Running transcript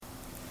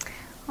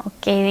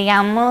Que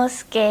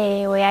digamos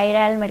que voy a ir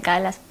al mercado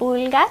de las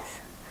pulgas,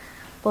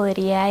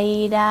 podría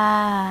ir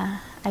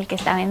al que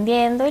está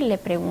vendiendo y le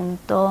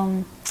pregunto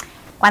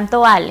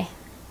cuánto vale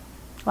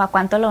o a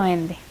cuánto lo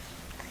vende.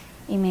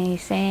 Y me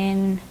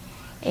dicen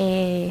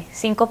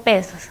 5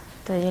 pesos.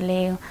 Entonces yo le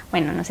digo,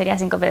 bueno, no sería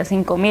 5 pesos,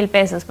 5.000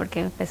 pesos,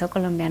 porque el peso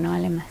colombiano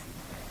vale más.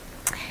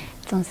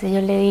 Entonces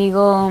yo le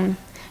digo,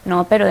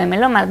 no, pero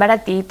démelo más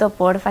baratito,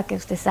 porfa, que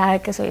usted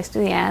sabe que soy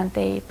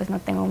estudiante y pues no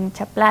tengo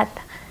mucha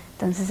plata.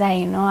 Entonces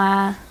ahí uno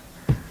va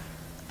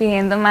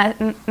pidiendo más,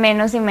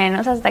 menos y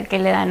menos hasta que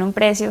le dan un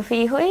precio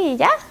fijo y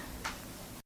ya,